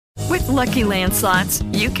Lucky Land Slots,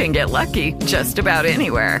 you can get lucky just about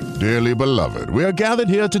anywhere. Dearly beloved, we are gathered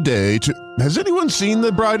here today to... Has anyone seen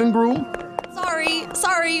the bride and groom?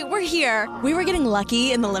 Sorry, we're here. We were getting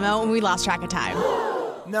lucky in the limo and we lost track of time.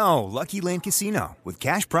 No, Lucky Land Casino, with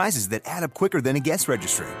cash prizes that add up quicker than a guest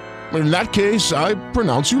registry. In that case, I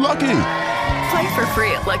pronounce you lucky. Play for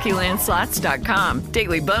free at LuckyLandSlots.com.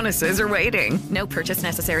 Daily bonuses are waiting. No purchase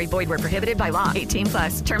necessary. Void where prohibited by law.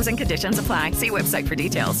 18+. Terms and conditions apply. See website for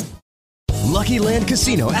details. Lucky Land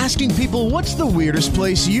Casino, asking people, what's the weirdest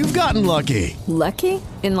place you've gotten lucky? Lucky?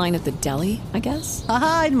 In line at the deli, I guess?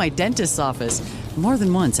 Aha, in my dentist's office. More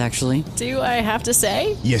than once, actually. Do I have to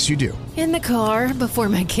say? Yes, you do. In the car before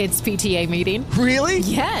my kids' PTA meeting. Really?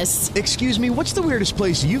 Yes. Excuse me, what's the weirdest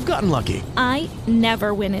place you've gotten lucky? I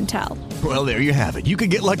never win and tell. Well, there you have it. You can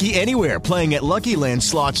get lucky anywhere, playing at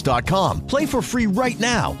LuckyLandSlots.com. Play for free right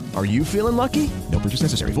now. Are you feeling lucky? No purchase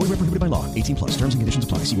necessary. Void where prohibited by law. 18+. Terms and conditions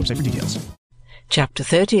apply. See website for details. Chapter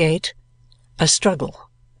 38. A Struggle.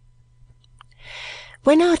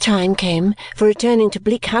 When our time came for returning to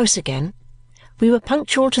Bleak House again, we were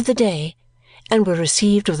punctual to the day and were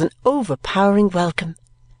received with an overpowering welcome.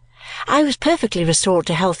 I was perfectly restored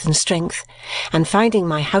to health and strength, and finding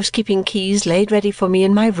my housekeeping keys laid ready for me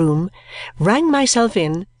in my room, rang myself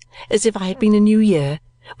in as if I had been a new year,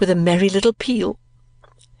 with a merry little peal.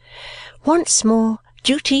 "Once more,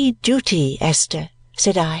 duty, duty, Esther,"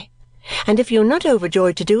 said I, "and if you're not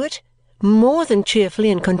overjoyed to do it, more than cheerfully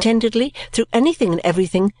and contentedly through anything and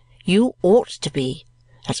everything, you ought to be.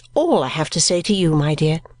 That's all I have to say to you, my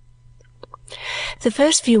dear." The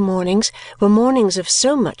first few mornings were mornings of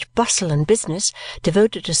so much bustle and business,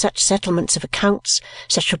 devoted to such settlements of accounts,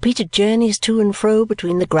 such repeated journeys to and fro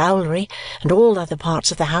between the growlery and all other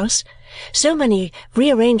parts of the house, so many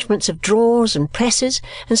rearrangements of drawers and presses,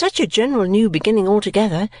 and such a general new beginning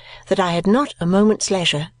altogether, that I had not a moment's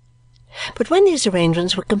leisure. But when these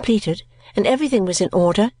arrangements were completed and everything was in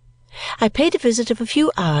order, I paid a visit of a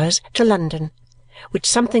few hours to London, which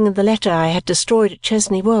something in the letter I had destroyed at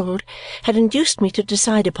Chesney Wold had induced me to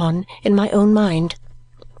decide upon in my own mind.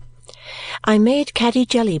 I made Caddy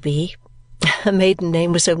Jellyby (her maiden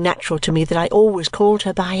name was so natural to me that I always called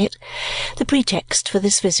her by it) the pretext for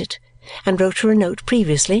this visit, and wrote her a note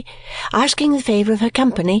previously, asking the favour of her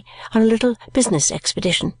company on a little business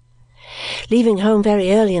expedition. Leaving home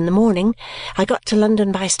very early in the morning, I got to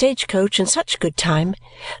London by stage-coach in such good time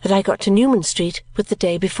that I got to Newman Street with the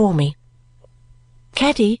day before me.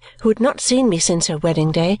 Caddy, who had not seen me since her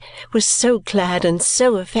wedding day, was so glad and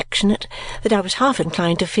so affectionate that I was half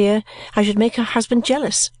inclined to fear I should make her husband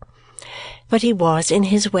jealous. But he was, in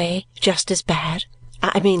his way, just as bad,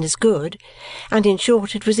 as good, and in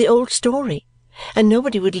short it was the old story, and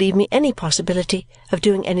nobody would leave me any possibility of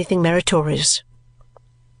doing anything meritorious.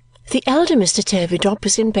 The elder Mr. Turveydrop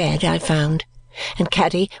was in bed, I found, and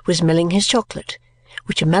Caddy was milling his chocolate,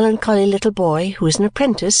 which a melancholy little boy who was an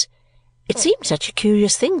apprentice — it seemed such a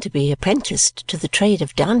curious thing to be apprenticed to the trade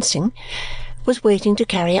of dancing — was waiting to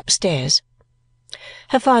carry upstairs.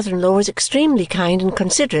 Her father-in-law was extremely kind and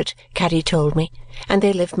considerate, Caddy told me, and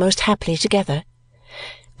they lived most happily together.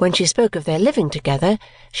 When she spoke of their living together,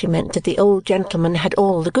 she meant that the old gentleman had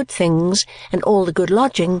all the good things and all the good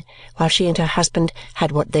lodging, while she and her husband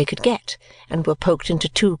had what they could get and were poked into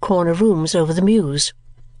 2 corner rooms over the mews.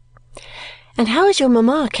 "And how is your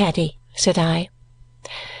mamma, Caddy?" said I.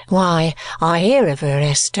 "Why, I hear of her,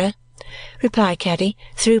 Esther," replied Caddy,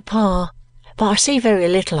 "through Pa, but I see very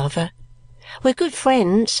little of her. We're good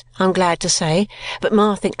friends, I'm glad to say, but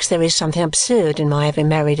Ma thinks there is something absurd in my having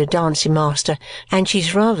married a dancing master, and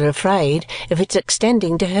she's rather afraid of its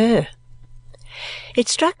extending to her." It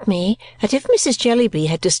struck me that if Mrs. Jellyby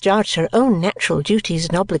had discharged her own natural duties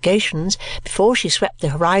and obligations before she swept the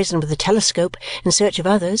horizon with a telescope in search of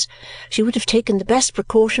others, she would have taken the best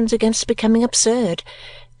precautions against becoming absurd,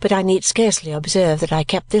 but I need scarcely observe that I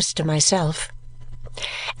kept this to myself.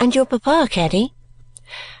 "And your papa, Caddy?"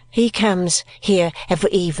 "He comes here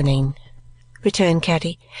every evening," returned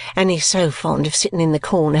Caddy, "and he's so fond of sitting in the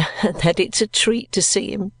corner that it's a treat to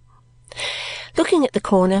see him." Looking at the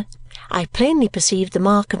corner, I plainly perceived the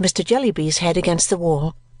mark of Mr. Jellyby's head against the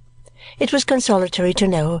wall. It was consolatory to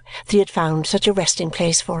know that he had found such a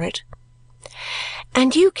resting-place for it.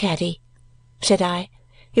 "And you, Caddy?" said I.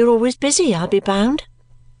 "You're always busy, I'll be bound."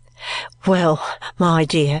 "Well, my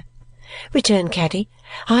dear," returned Caddy,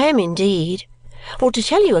 "I am indeed. For to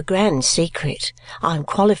tell you a grand secret, I am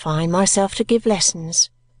qualifying myself to give lessons.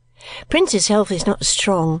 Prince's health is not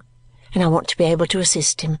strong, and I want to be able to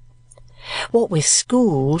assist him. What with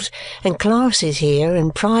schools and classes here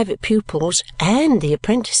and private pupils and the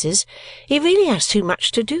apprentices, he really has too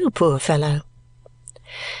much to do, poor fellow."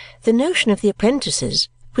 The notion of the apprentices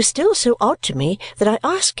was still so odd to me that I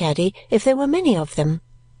asked Caddy if there were many of them.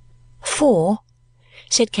 4,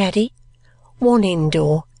 said Caddy. 1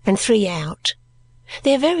 indoor and 3 out.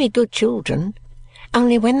 They are very good children,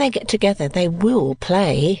 only when they get together they will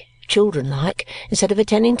play, children-like, instead of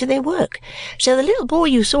attending to their work. So the little boy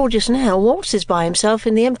you saw just now waltzes by himself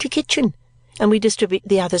in the empty kitchen, and we distribute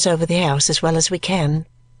the others over the house as well as we can.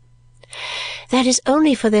 That is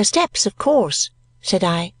only for their steps, of course, said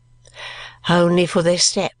I. Only for their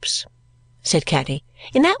steps, said Caddy.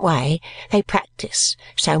 In that way they practise,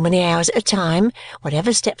 so many hours at a time,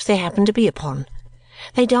 whatever steps they happen to be upon.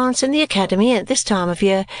 They dance in the academy, and at this time of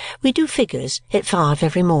year we do figures at 5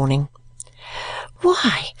 every morning.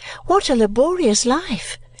 Why, what a laborious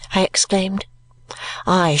life! I exclaimed.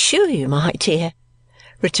 I assure you, my dear,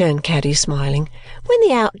 returned Caddy, smiling, when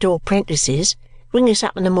the outdoor apprentices ring us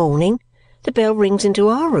up in the morning, the bell rings into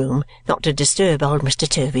our room, not to disturb old Mr.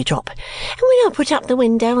 Turveydrop, and when I put up the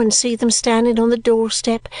window and see them standing on the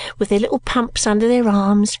doorstep with their little pumps under their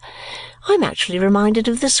arms, I'm actually reminded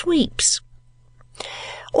of the sweeps.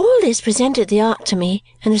 All this presented the art to me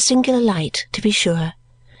in a singular light, to be sure.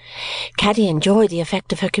 Caddy enjoyed the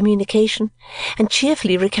effect of her communication and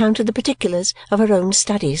cheerfully recounted the particulars of her own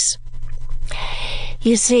studies.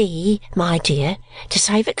 You see, my dear, to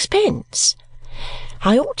save expense,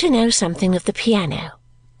 I ought to know something of the piano,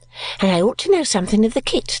 and I ought to know something of the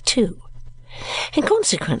kit too, and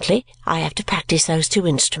consequently I have to practise those 2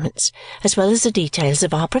 instruments as well as the details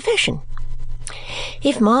of our profession.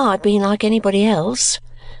 If Ma had been like anybody else,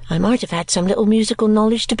 I might have had some little musical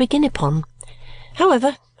knowledge to begin upon.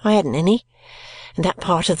 However, I hadn't any, and that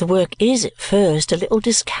part of the work is at first a little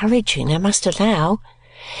discouraging, I must allow.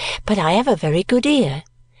 But I have a very good ear,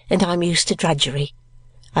 and I'm used to drudgery.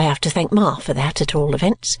 I have to thank Ma for that, at all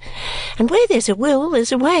events. And where there's a will,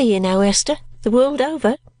 there's a way, you know, Esther, the world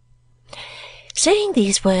over. Saying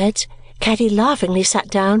these words, Caddy laughingly sat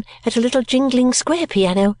down at a little jingling square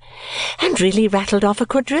piano and really rattled off a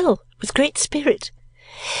quadrille with great spirit.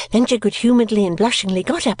 Then she good-humouredly and blushingly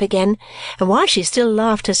got up again, and while she still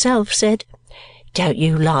laughed herself, said, Don't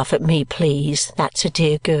you laugh at me, please, that's a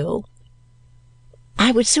dear girl.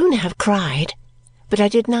 I would sooner have cried, but I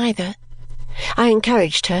did neither. I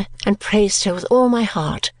encouraged her and praised her with all my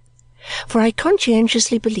heart, for I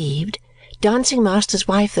conscientiously believed, dancing-master's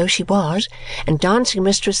wife though she was, and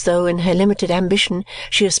dancing-mistress though in her limited ambition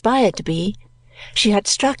she aspired to be, she had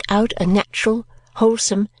struck out a natural,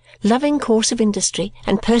 wholesome, loving course of industry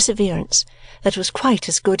and perseverance that was quite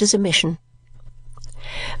as good as a mission.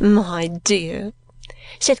 My dear,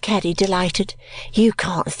 said Caddy, delighted, you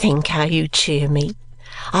can't think how you cheer me.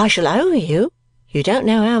 I shall owe you, you don't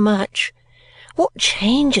know how much. What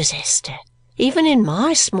changes, Esther, even in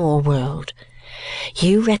my small world!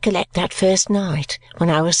 You recollect that first night when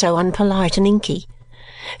I was so unpolite and inky.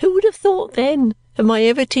 Who would have thought then of my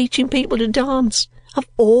ever teaching people to dance, of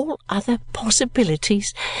all other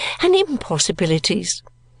possibilities and impossibilities?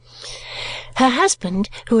 Her husband,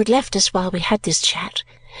 who had left us while we had this chat,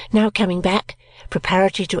 now coming back,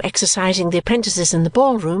 preparatory to exercising the apprentices in the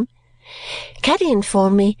ballroom, Caddy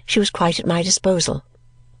informed me she was quite at my disposal.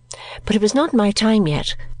 But it was not my time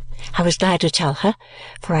yet. I was glad to tell her,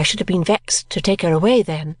 for I should have been vexed to take her away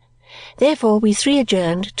then. Therefore we 3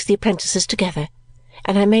 adjourned to the apprentices together,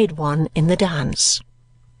 and I made one in the dance.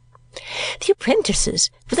 The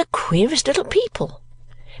apprentices were the queerest little people.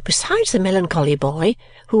 Besides the melancholy boy,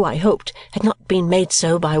 who I hoped had not been made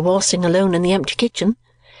so by waltzing alone in the empty kitchen,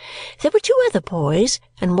 there were 2 other boys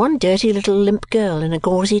and 1 dirty little limp girl in a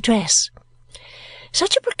gauzy dress.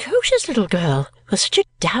 Such a precocious little girl, with such a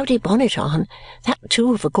dowdy bonnet on, that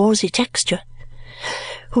too of a gauzy texture,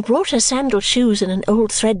 who brought her sandal shoes in an old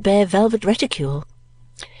threadbare velvet reticule.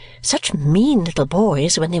 Such mean little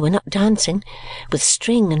boys when they were not dancing, with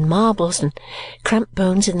string and marbles and cramp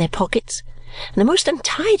bones in their pockets, and the most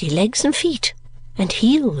untidy legs and feet, and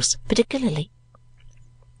heels particularly.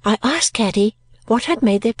 I asked Caddy what had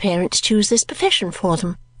made their parents choose this profession for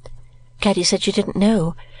them. Caddy said she didn't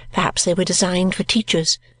know. Perhaps they were designed for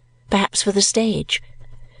teachers, perhaps for the stage.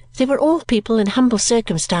 They were all people in humble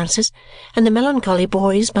circumstances, and the melancholy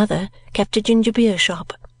boy's mother kept a ginger beer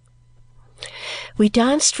shop. We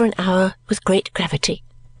danced for an hour with great gravity,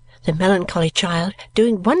 the melancholy child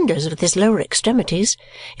doing wonders with his lower extremities,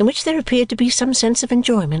 in which there appeared to be some sense of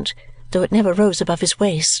enjoyment, though it never rose above his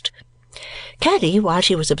waist. Caddy, while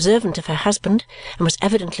she was observant of her husband and was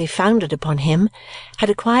evidently founded upon him, had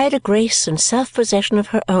acquired a grace and self-possession of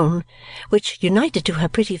her own, which, united to her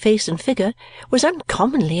pretty face and figure, was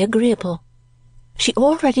uncommonly agreeable. She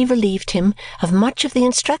already relieved him of much of the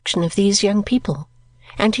instruction of these young people,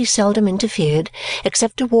 and he seldom interfered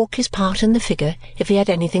except to walk his part in the figure if he had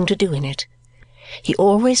anything to do in it. He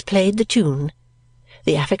always played the tune.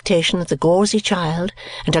 The affectation of the gauzy child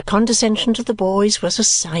and her condescension to the boys was a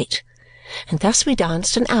sight, and thus we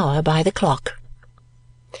danced an hour by the clock.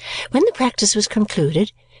 When the practice was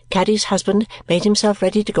concluded, Caddy's husband made himself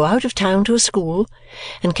ready to go out of town to a school,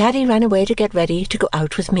 and Caddy ran away to get ready to go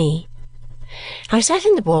out with me. I sat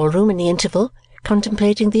in the ballroom in the interval,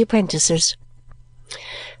 contemplating the apprentices.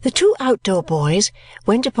 The two outdoor boys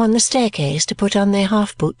went upon the staircase to put on their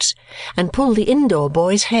half-boots and pull the indoor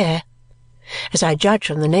boy's hair, as I judge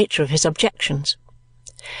from the nature of his objections.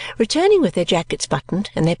 Returning with their jackets buttoned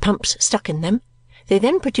and their pumps stuck in them, they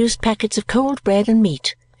then produced packets of cold bread and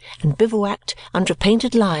meat and bivouacked under a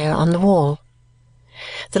painted lyre on the wall.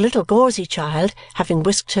 The little gauzy child, having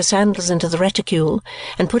whisked her sandals into the reticule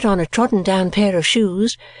and put on a trodden-down pair of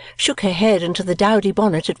shoes, shook her head into the dowdy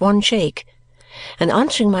bonnet at one shake, and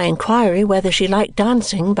answering my inquiry whether she liked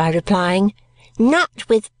dancing by replying, "Not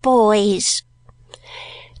with boys,"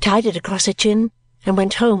 tied it across her chin and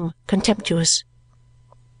went home contemptuous.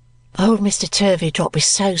 "Old Mr. Turveydrop is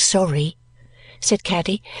so sorry," said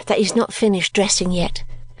Caddy, "that he's not finished dressing yet,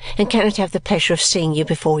 and cannot have the pleasure of seeing you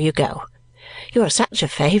before you go. You are such a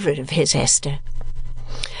favourite of his, Esther."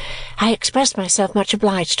 I expressed myself much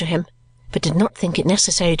obliged to him, but did not think it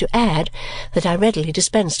necessary to add that I readily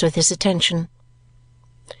dispensed with his attention.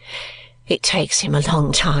 "It takes him a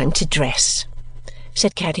long time to dress,"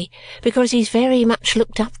 said Caddy, "because he's very much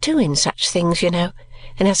looked up to in such things, you know,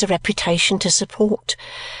 and has a reputation to support.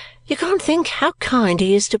 You can't think how kind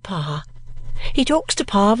he is to Pa. He talks to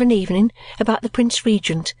Pa of an evening about the Prince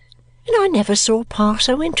Regent, and I never saw Pa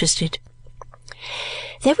so interested.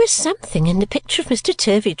 There was something in the picture of Mr.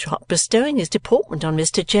 Turveydrop bestowing his deportment on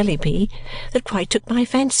Mr. Jellyby that quite took my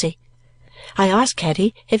fancy. I asked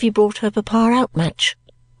Caddy if he brought her papa out much.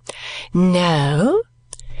 "No,"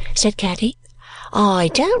 said Caddy, "I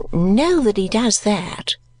don't know that he does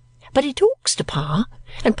that. But he talks to Pa,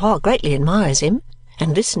 and Pa greatly admires him,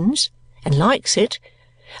 and listens, and likes it.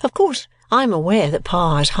 Of course, I am aware that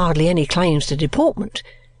Pa has hardly any claims to deportment,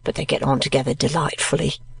 but they get on together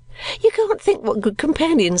delightfully. You can't think what good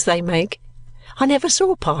companions they make. I never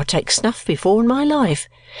saw Pa take snuff before in my life,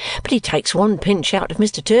 but he takes one pinch out of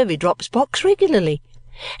Mr. Turveydrop's box regularly,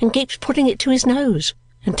 and keeps putting it to his nose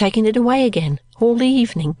and taking it away again all the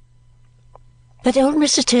evening. That old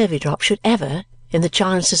Mr. Turveydrop should ever, in the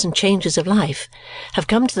chances and changes of life, have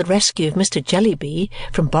come to the rescue of Mr. Jellyby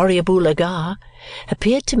from Borrioboola Gha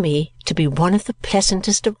appeared to me to be one of the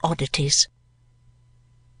pleasantest of oddities.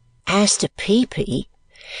 "As to Peepy,"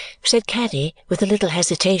 said Caddy with a little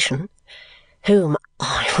hesitation, "whom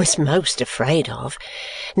I was most afraid of,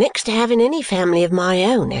 next to having any family of my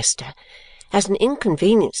own, Esther, as an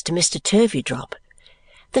inconvenience to Mr. Turveydrop,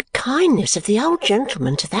 the kindness of the old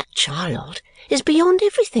gentleman to that child is beyond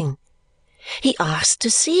everything. He asks to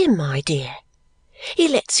see him, my dear. He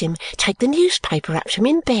lets him take the newspaper up to him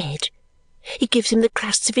in bed. He gives him the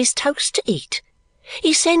crusts of his toast to eat.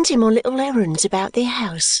 He sends him on little errands about the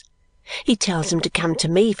house. He tells him to come to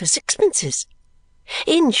me for sixpences.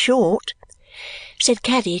 In short," said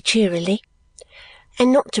Caddy cheerily,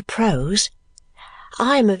 "and not to prose,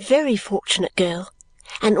 I am a very fortunate girl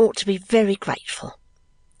and ought to be very grateful.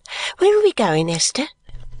 Where are we going, Esther?"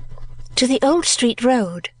 "To the Old Street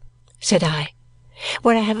Road," said I,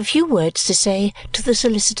 "where I have a few words to say to the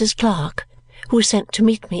solicitor's clerk, who was sent to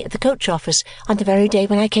meet me at the coach office on the very day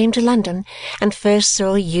when I came to London and first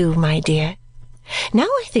saw you, my dear. Now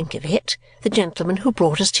I think of it, the gentleman who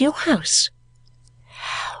brought us to your house."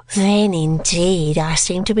 "Then indeed I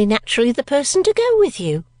seem to be naturally the person to go with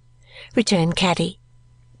you," returned Caddy.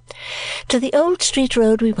 To the Old Street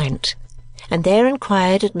Road we went, and there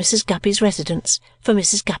inquired at Mrs. Guppy's residence for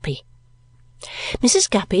Mrs. Guppy. Mrs.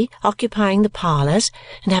 Guppy, occupying the parlours,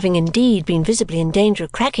 and having indeed been visibly in danger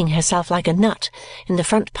of cracking herself like a nut in the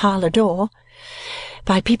front parlour door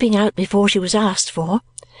by peeping out before she was asked for,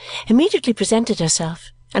 immediately presented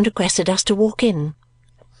herself and requested us to walk in.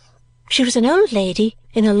 She was an old lady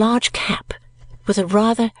in a large cap, with a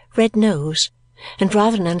rather red nose and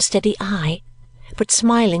rather an unsteady eye, but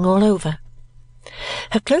smiling all over.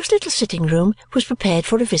 Her close little sitting-room was prepared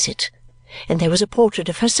for a visit, and there was a portrait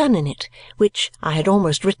of her son in it, which, I had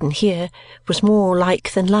almost written here, was more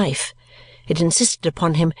like than life. It insisted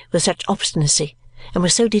upon him with such obstinacy, and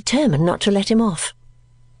was so determined not to let him off.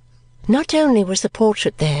 Not only was the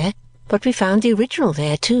portrait there, but we found the original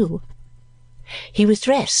there too. He was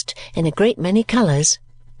dressed in a great many colours,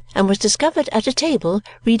 and was discovered at a table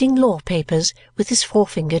reading law papers with his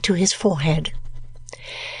forefinger to his forehead.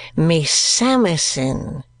 "Miss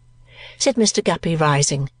Summerson," said Mr. Guppy,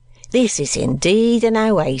 rising. "This is indeed an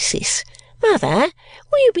oasis. Mother,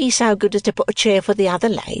 will you be so good as to put a chair for the other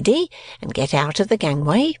lady and get out of the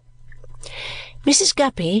gangway?" Mrs.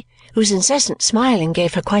 Guppy, whose incessant smiling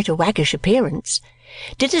gave her quite a waggish appearance,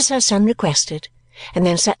 did as her son requested and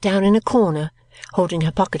then sat down in a corner, holding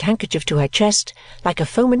her pocket-handkerchief to her chest like a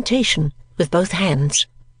fomentation with both hands.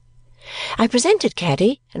 I presented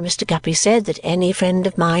Caddy, and Mr. Guppy said that any friend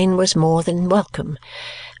of mine was more than welcome.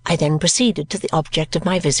 I then proceeded to the object of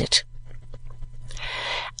my visit.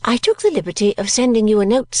 "I took the liberty of sending you a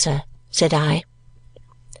note, sir," said I.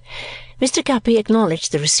 Mr. Guppy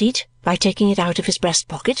acknowledged the receipt by taking it out of his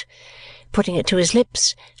breast-pocket, putting it to his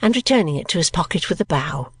lips, and returning it to his pocket with a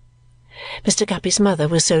bow. Mr. Guppy's mother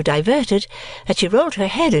was so diverted that she rolled her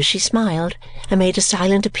head as she smiled and made a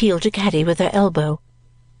silent appeal to Caddy with her elbow.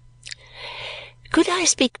 "Could I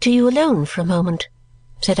speak to you alone for a moment?"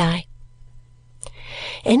 said I.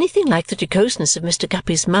 Anything like the jocoseness of Mr.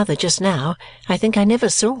 Guppy's mother just now I think I never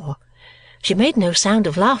saw. She made no sound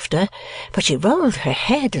of laughter, but she rolled her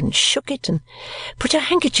head and shook it and put her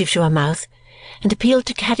handkerchief to her mouth and appealed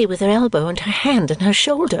to Caddy with her elbow and her hand and her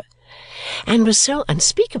shoulder, and was so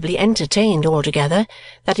unspeakably entertained altogether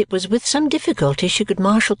that it was with some difficulty she could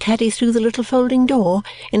marshal Caddy through the little folding door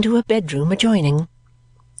into her bedroom adjoining.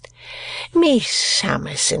 "Miss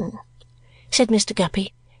Summerson," said Mr.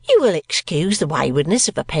 Guppy, "you will excuse the waywardness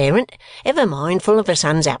of a parent ever mindful of her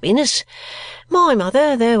son's happiness. My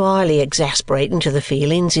mother, though highly exasperating to the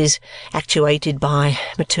feelings, is actuated by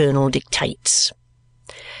maternal dictates."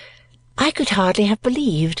 I could hardly have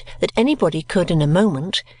believed that anybody could in a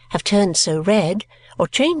moment have turned so red or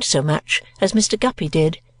changed so much as Mr. Guppy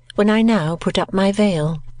did when I now put up my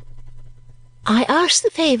veil. "I ask the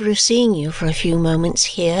favour of seeing you for a few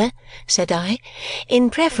moments here," said I, "in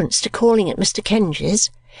preference to calling at Mr. Kenge's,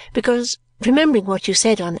 because, remembering what you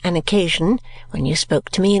said on an occasion when you spoke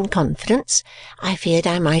to me in confidence, I feared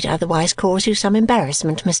I might otherwise cause you some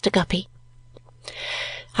embarrassment, Mr. Guppy."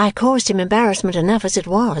 I caused him embarrassment enough as it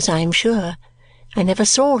was, I am sure. I never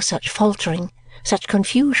saw such faltering, such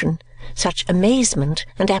confusion, such amazement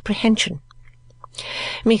and apprehension.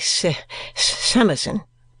 "Miss Summerson,"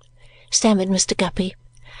 stammered Mr. Guppy,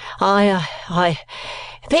 I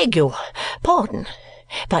beg your pardon,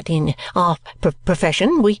 but in our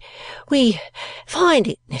profession we find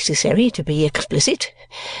it necessary to be explicit.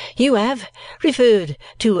 You have referred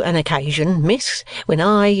to an occasion, miss, when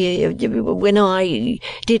I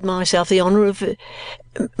did myself the honour of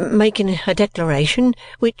making a declaration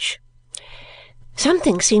which—"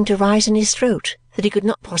 Something seemed to rise in his throat that he could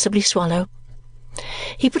not possibly swallow.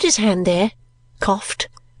 He put his hand there, coughed,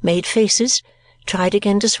 made faces, tried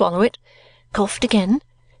again to swallow it, coughed again,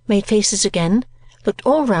 made faces again, looked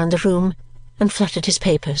all round the room, and fluttered his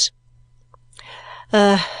papers.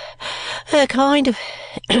 A kind of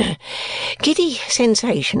giddy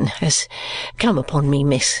sensation has come upon me,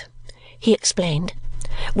 miss," he explained,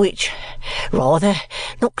 "which rather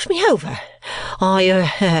knocks me over. I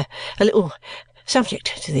a little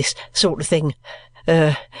subject to this sort of thing,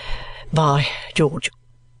 by George."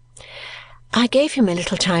 I gave him a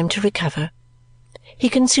little time to recover. He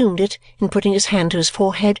consumed it in putting his hand to his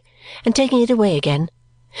forehead and taking it away again,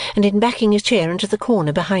 and in backing his chair into the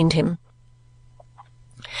corner behind him.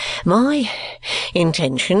 "My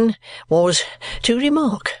intention was to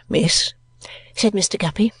remark, miss," said Mr.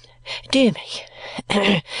 Guppy, "dear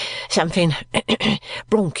me, something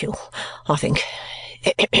bronchial, I think,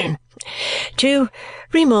 to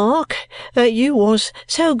remark that you was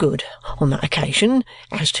so good on that occasion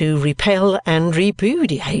as to repel and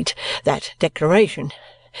repudiate that declaration.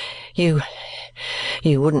 You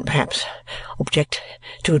wouldn't perhaps object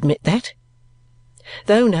to admit that?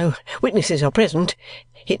 Though no witnesses are present,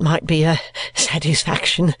 it might be a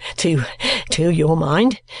satisfaction to your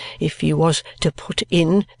mind if you was to put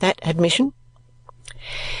in that admission."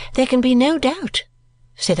 "There can be no doubt,"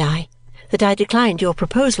 said I, "that I declined your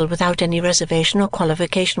proposal without any reservation or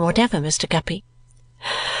qualification whatever, Mr. Guppy."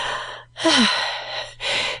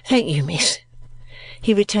 "Thank you, miss,"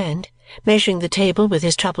 he returned, measuring the table with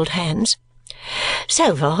his troubled hands.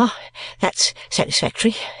 "So far, that's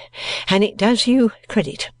satisfactory, and it does you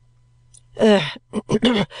credit.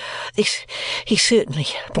 This is certainly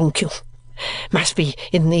bronchial. Must be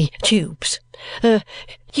in the tubes.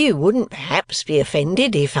 You wouldn't perhaps be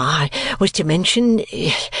offended if I was to mention,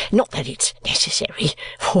 not that it's necessary,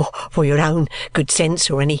 for your own good sense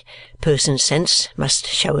or any person's sense must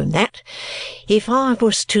show him that, if I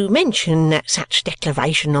was to mention that such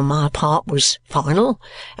declaration on my part was final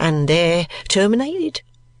and there terminated?"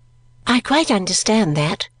 "I quite understand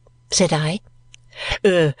that," said I.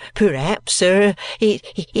 Perhaps, sir,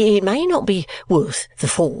 it may not be worth the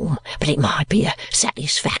form, but it might be a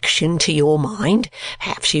satisfaction to your mind.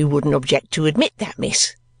 Perhaps you wouldn't object to admit that,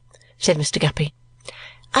 miss," said Mr. Guppy.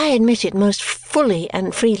 "I admit it most fully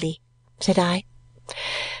and freely," said I.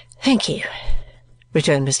 "Thank you,"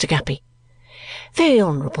 returned Mr. Guppy. "Very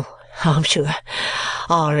honourable, I'm sure.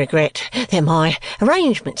 I regret that my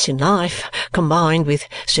arrangements in life, combined with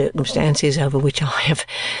circumstances over which I have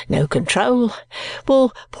no control,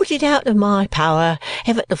 will put it out of my power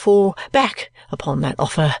ever to fall back upon that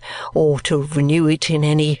offer or to renew it in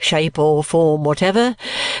any shape or form whatever,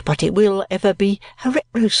 but it will ever be a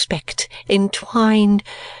retrospect entwined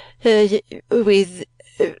with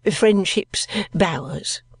friendship's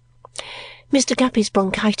bowers." Mr. Guppy's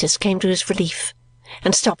bronchitis came to his relief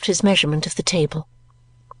and stopped his measurement of the table.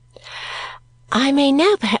 "I may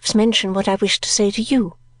now perhaps mention what I wish to say to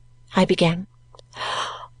you," I began.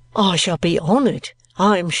 "I shall be honoured,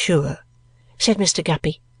 I am sure," said Mr.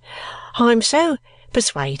 Guppy. "I am so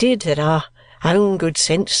persuaded that our own good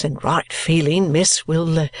sense and right feeling, miss,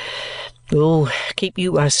 will keep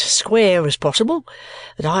you as square as possible,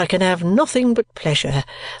 that I can have nothing but pleasure,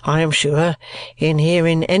 I am sure, in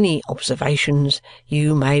hearing any observations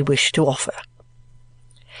you may wish to offer."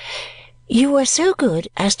 "You were so good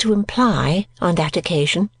as to imply on that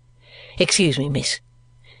occasion—" "Excuse me, miss,"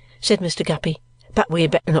 said Mr. Guppy, "but we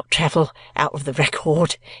had better not travel out of the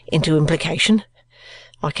record into implication.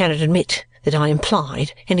 I cannot admit that I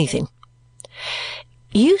implied anything."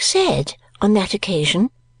 "You said on that occasion,"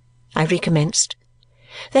 I recommenced,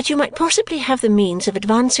 "that you might possibly have the means of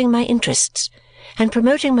advancing my interests and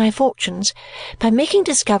promoting my fortunes by making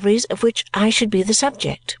discoveries of which I should be the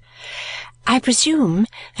subject. I presume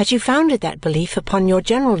that you founded that belief upon your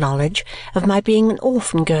general knowledge of my being an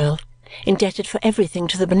orphan girl, indebted for everything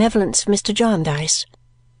to the benevolence of Mr. Jarndyce.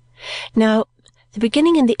 Now, the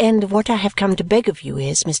beginning and the end of what I have come to beg of you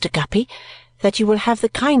is, Mr. Guppy, that you will have the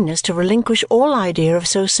kindness to relinquish all idea of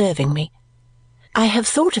so serving me. I have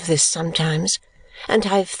thought of this sometimes, and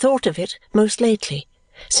I have thought of it most lately,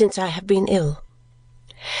 since I have been ill.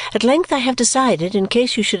 At length I have decided, in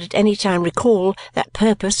case you should at any time recall that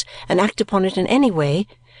purpose and act upon it in any way,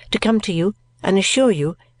 to come to you and assure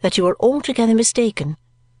you that you are altogether mistaken.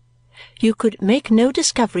 You could make no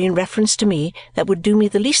discovery in reference to me that would do me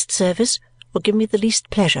the least service or give me the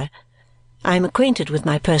least pleasure. I am acquainted with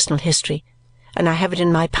my personal history, and I have it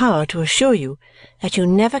in my power to assure you that you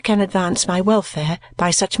never can advance my welfare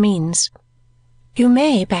by such means. You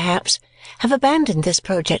may, perhaps, have abandoned this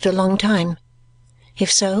project a long time. If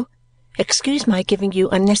so, excuse my giving you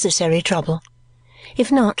unnecessary trouble. If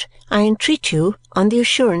not, I entreat you, on the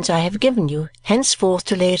assurance I have given you, henceforth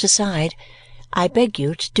to lay it aside. I beg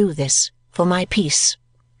you to do this for my peace."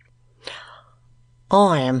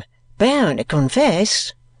 "I am bound to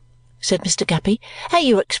confess," said Mr. Guppy, "that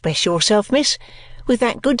you express yourself, miss, with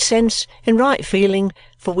that good sense and right feeling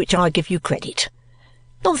for which I give you credit.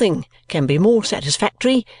 Nothing can be more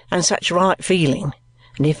satisfactory than such right feeling,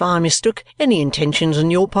 and if I mistook any intentions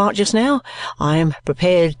on your part just now, I am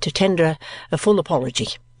prepared to tender a full apology.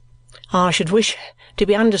 I should wish to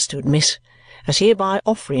be understood, miss, as hereby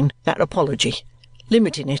offering that apology,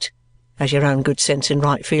 limiting it, as your own good sense and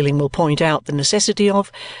right feeling will point out the necessity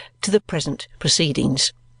of, to the present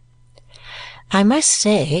proceedings." I must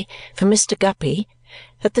say for Mr. Guppy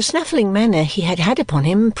that the snuffling manner he had had upon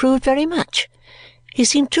him improved very much. He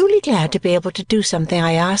seemed truly glad to be able to do something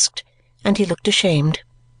I asked, and he looked ashamed.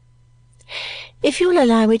 "If you will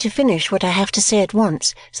allow me to finish what I have to say at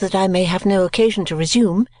once, so that I may have no occasion to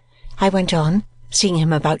resume," I went on, seeing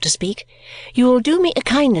him about to speak, "you will do me a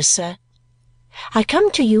kindness, sir. I come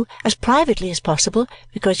to you as privately as possible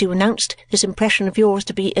because you announced this impression of yours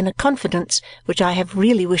to be in a confidence which I have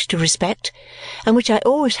really wished to respect, and which I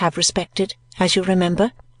always have respected, as you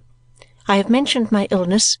remember. I have mentioned my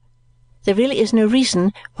illness. There really is no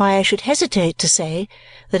reason why I should hesitate to say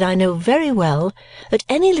that I know very well that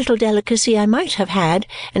any little delicacy I might have had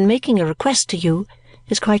in making a request to you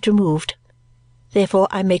is quite removed. Therefore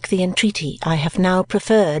I make the entreaty I have now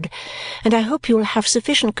preferred, and I hope you will have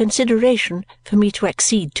sufficient consideration for me to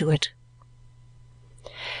accede to it."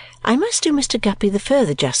 I must do Mr. Guppy the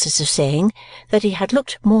further justice of saying that he had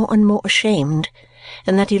looked more and more ashamed,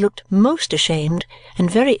 and that he looked most ashamed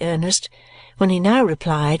and very earnest when he now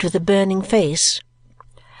replied with a burning face,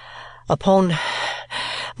 "Upon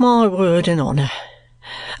my word and honour,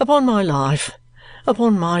 upon my life,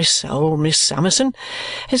 upon my soul, Miss Summerson,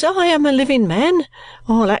 as I am a living man,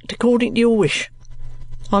 I'll act according to your wish.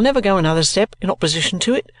 I'll never go another step in opposition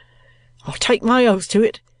to it. I'll take my oath to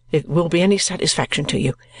it, if it will be any satisfaction to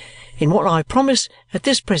you, in what I promise at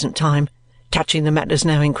this present time touching the matters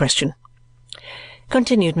now in question,"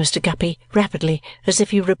 continued Mr. Guppy rapidly, as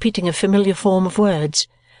if he were repeating a familiar form of words.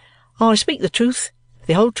 "I speak the truth,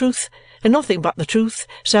 the whole truth, and nothing but the truth,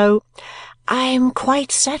 so—" "I am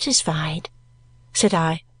quite satisfied," said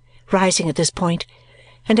I, rising at this point,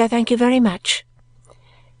 "and I thank you very much.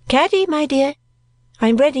 Caddy, my dear, I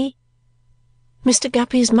am ready." Mr.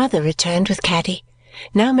 Guppy's mother returned with Caddy,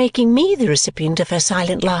 now making me the recipient of her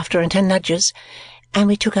silent laughter and her nudges, and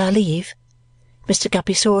we took our leave. Mr.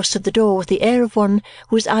 Guppy saw us to the door with the air of one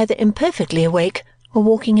who was either imperfectly awake or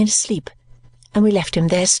walking in his sleep, and we left him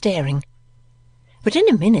there staring. But in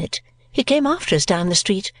a minute he came after us down the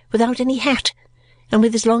street without any hat and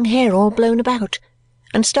with his long hair all blown about,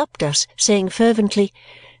 and stopped us, saying fervently,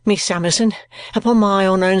 "Miss Summerson, upon my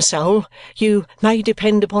honour and soul, you may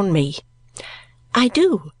depend upon me." "I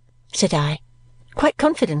do," said I, quite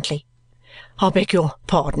confidently. "I beg your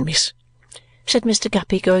pardon, miss," said Mr.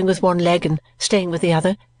 Guppy, going with one leg and staying with the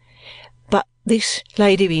other, "but this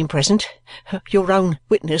lady being present, your own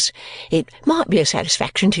witness, it might be a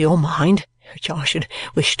satisfaction to your mind, which I should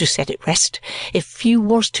wish to set at rest, if you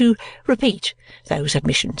was to repeat those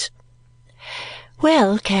admissions."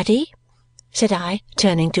 "Well, Caddy," said I,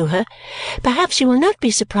 turning to her, "perhaps you will not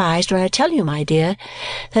be surprised when I tell you, my dear,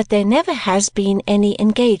 that there never has been any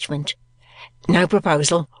engagement." "No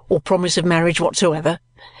proposal or promise of marriage whatsoever?"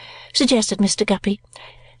 suggested Mr. Guppy.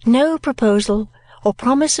 "No proposal or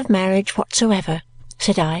promise of marriage whatsoever,"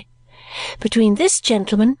 said I, "between this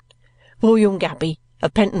gentleman—" "William Guppy,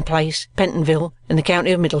 of Penton Place, Pentonville, in the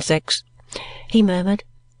county of Middlesex," he murmured.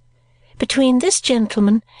 "Between this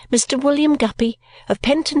gentleman, Mr. William Guppy, of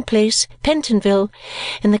Penton Place, Pentonville,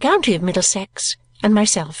 in the county of Middlesex, and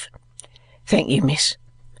myself." "Thank you, miss,"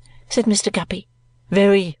 said Mr. Guppy.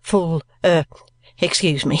 "Very full,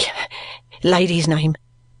 excuse me, lady's name,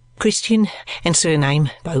 Christian and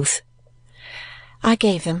surname both?" I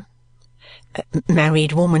gave them.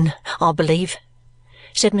 "Married woman, I believe,"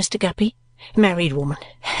 said Mr. Guppy. "Married woman.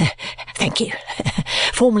 Thank you.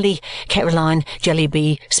 Formerly Caroline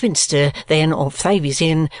Jellyby, spinster, then of Thavies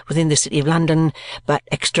Inn, within the City of London, but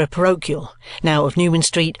extra parochial, now of Newman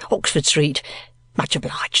Street, Oxford Street. Much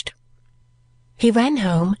obliged." He ran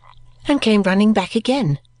home and came running back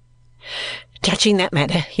again. "Touching that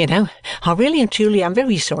matter, you know, I really and truly am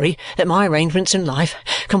very sorry that my arrangements in life,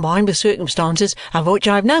 combined with circumstances over which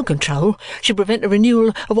I have no control, should prevent a renewal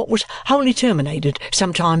of what was wholly terminated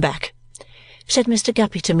some time back," said Mr.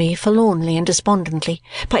 Guppy to me forlornly and despondently.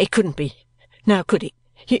 "But it couldn't be. Now, could it?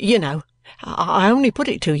 You know. I only put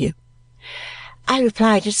it to you." I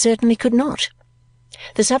replied it certainly could not.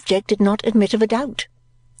 The subject did not admit of a doubt.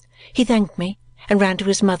 He thanked me and ran to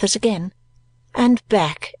his mother's again, and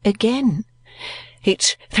back again.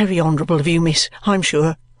 "It's very honourable of you, miss, I'm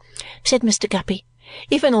sure," said Mr. Guppy.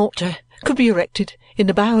 "If an altar could be erected in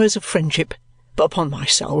the bowers of friendship, but upon my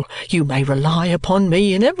soul you may rely upon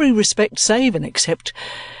me in every respect save and except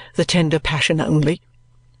the tender passion only."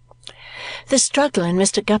 The struggle in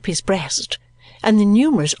Mr. Guppy's breast and the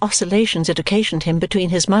numerous oscillations it occasioned him between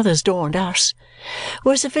his mother's door and us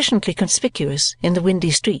were sufficiently conspicuous in the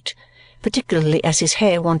windy street, particularly as his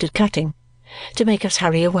hair wanted cutting, to make us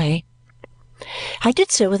hurry away. I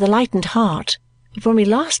did so with a lightened heart, but when we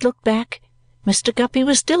last looked back, Mr. Guppy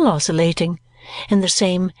was still oscillating in the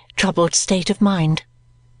same troubled state of mind.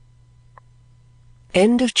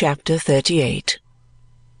 End of chapter 38.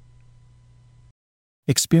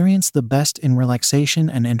 Experience the best in relaxation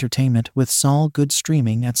and entertainment with Sol Good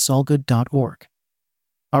streaming at solgood.org.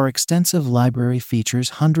 Our extensive library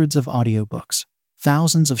features hundreds of audiobooks,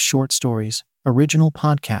 thousands of short stories, original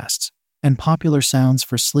podcasts, and popular sounds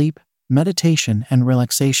for sleep, meditation, and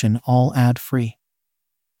relaxation, all ad-free.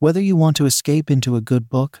 Whether you want to escape into a good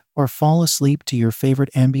book or fall asleep to your favorite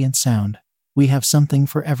ambient sound, we have something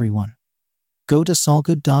for everyone. Go to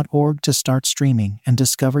solgood.org to start streaming and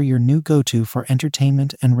discover your new go-to for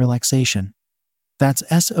entertainment and relaxation. That's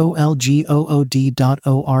solgood.org.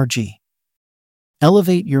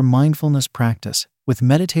 Elevate your mindfulness practice with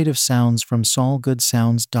meditative sounds from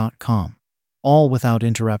solgoodsounds.com, all without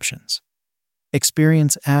interruptions.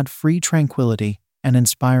 Experience ad-free tranquility and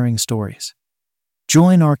inspiring stories.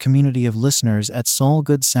 Join our community of listeners at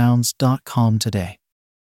solgoodsounds.com today.